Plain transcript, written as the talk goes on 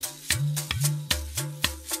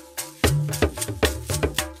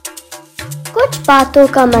बातों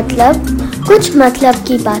का मतलब, कुछ मतलब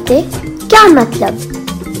की बातें, क्या मतलब?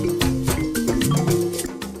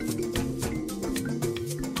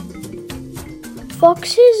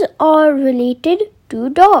 Foxes are related to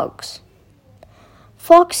dogs.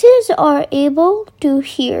 Foxes are able to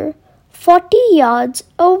hear 40 yards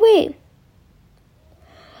away.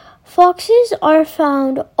 Foxes are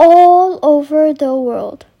found all over the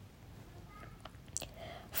world.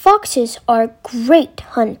 Foxes are great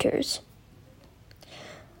hunters.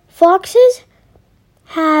 Foxes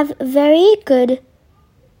have very good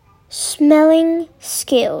smelling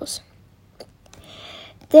skills.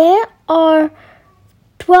 There are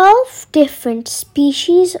 12 different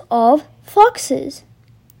species of foxes.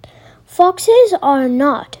 Foxes are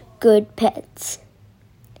not good pets.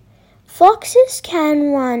 Foxes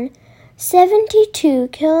can run 72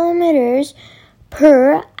 kilometers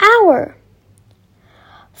per hour.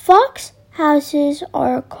 Fox houses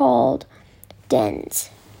are called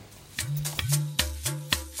dens.